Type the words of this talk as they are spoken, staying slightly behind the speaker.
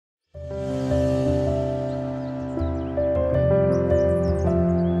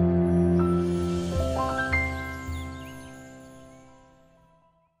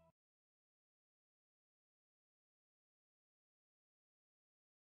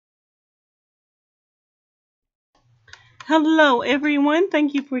Hello everyone,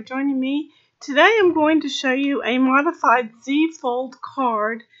 thank you for joining me. Today I'm going to show you a modified Z-fold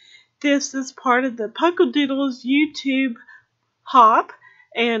card. This is part of the Polkadoodle's YouTube hop,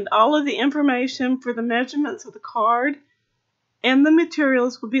 and all of the information for the measurements of the card and the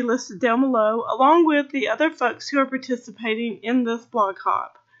materials will be listed down below, along with the other folks who are participating in this blog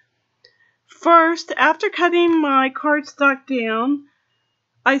hop. First, after cutting my cardstock down,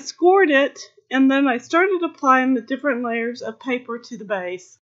 I scored it, and then I started applying the different layers of paper to the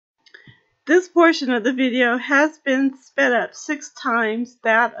base. This portion of the video has been sped up 6 times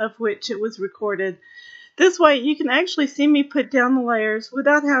that of which it was recorded. This way you can actually see me put down the layers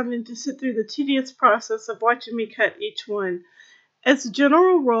without having to sit through the tedious process of watching me cut each one. As a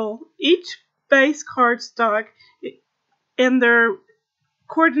general rule, each base cardstock and their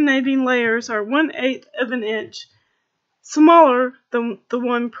coordinating layers are 1/8 of an inch smaller than the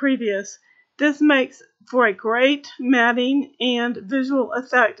one previous. This makes for a great matting and visual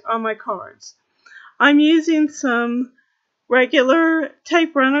effect on my cards. I'm using some regular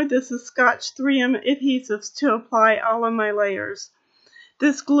tape runner. This is Scotch 3M adhesives to apply all of my layers.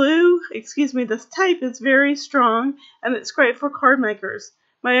 This tape is very strong and it's great for card makers.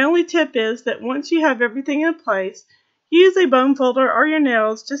 My only tip is that once you have everything in place, use a bone folder or your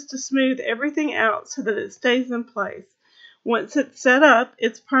nails just to smooth everything out so that it stays in place. Once it's set up,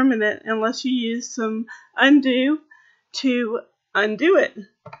 it's permanent unless you use some undo to undo it.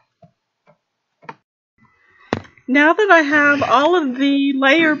 Now that I have all of the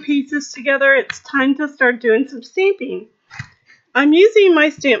layer pieces together, it's time to start doing some stamping. I'm using my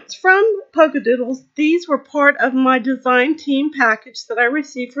stamps from Polkadoodles. These were part of my design team package that I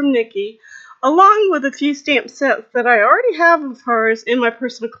received from Nikki, along with a few stamp sets that I already have of hers in my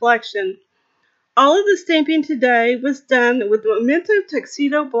personal collection. All of the stamping today was done with Memento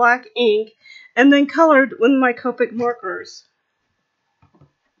Tuxedo black ink and then colored with my Copic markers.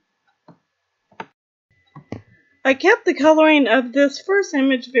 I kept the coloring of this first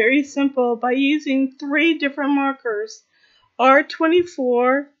image very simple by using 3 different markers,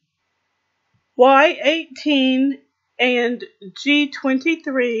 R24, Y18, and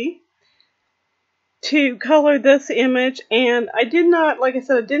G23. To color this image, and I didn't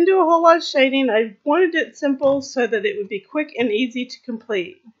do a whole lot of shading. I wanted it simple so that it would be quick and easy to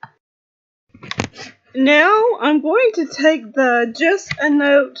complete. Now I'm going to take the Just a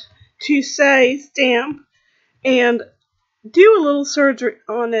Note to Say stamp and do a little surgery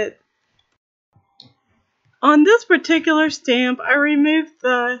on it. On this particular stamp, I removed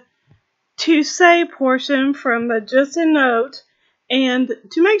the To Say portion from the Just a Note, and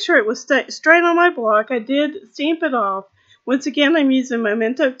to make sure it was straight on my block, I did stamp it off. Once again, I'm using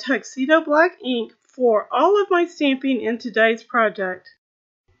Memento Tuxedo black ink for all of my stamping in today's project.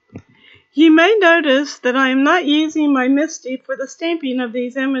 You may notice that I am not using my Misty for the stamping of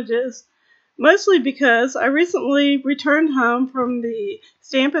these images, mostly because I recently returned home from the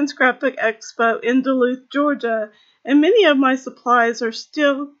Stamp and Scrapbook Expo in Duluth, Georgia, and many of my supplies are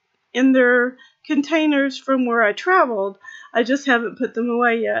still in their containers from where I traveled. I just haven't put them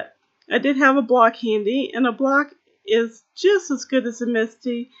away yet. I did have a block handy, and a block is just as good as a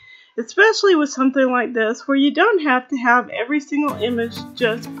Misty, especially with something like this where you don't have to have every single image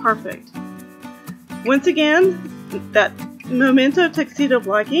just perfect. Once again, that Memento Tuxedo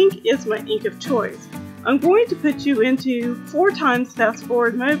black ink is my ink of choice. I'm going to put you into 4 times fast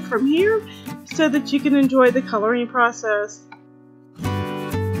forward mode from here so that you can enjoy the coloring process.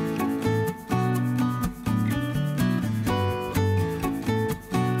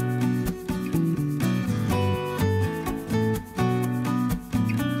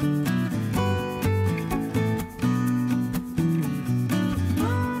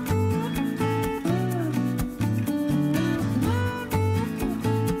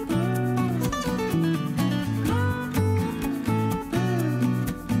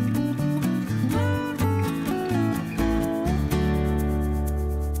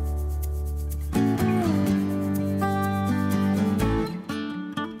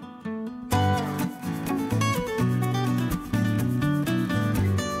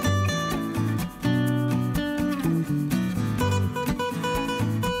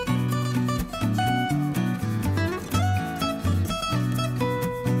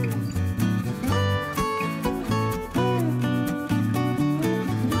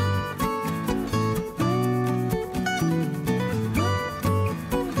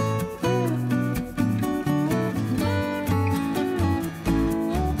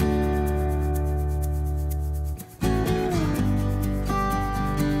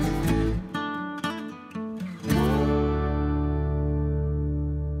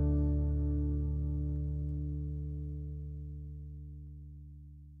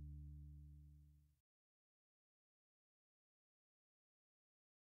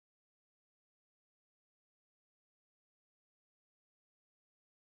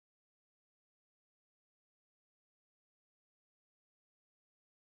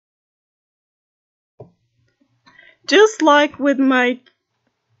 Just like with my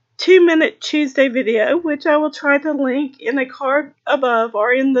 2-minute Tuesday video, which I will try to link in a card above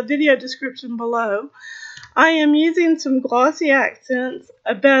or in the video description below, I am using some glossy accents,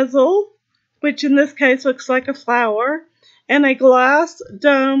 a bezel, which in this case looks like a flower, and a glass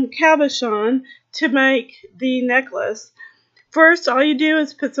dome cabochon to make the necklace. First, all you do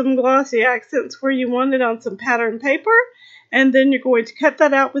is put some glossy accents where you want it on some pattern paper, and then you're going to cut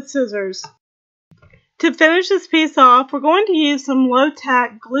that out with scissors. To finish this piece off, we're going to use some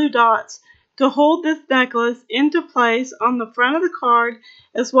low-tack glue dots to hold this necklace into place on the front of the card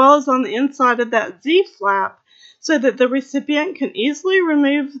as well as on the inside of that Z flap so that the recipient can easily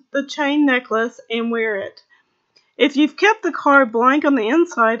remove the chain necklace and wear it. If you've kept the card blank on the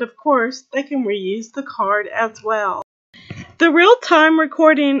inside, of course, they can reuse the card as well. The real-time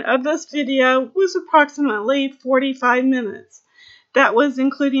recording of this video was approximately 45 minutes. That was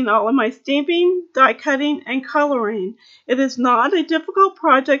including all of my stamping, die cutting, and coloring. It is not a difficult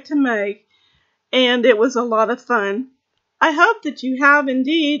project to make, and it was a lot of fun. I hope that you have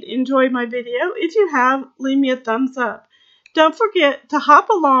indeed enjoyed my video. If you have, leave me a thumbs up. Don't forget to hop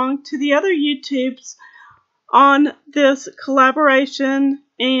along to the other YouTubes on this collaboration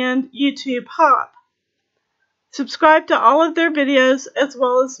and YouTube hop. Subscribe to all of their videos as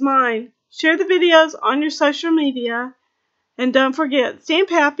well as mine. Share the videos on your social media. And don't forget, stamp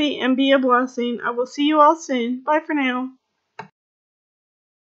happy and be a blessing. I will see you all soon. Bye for now.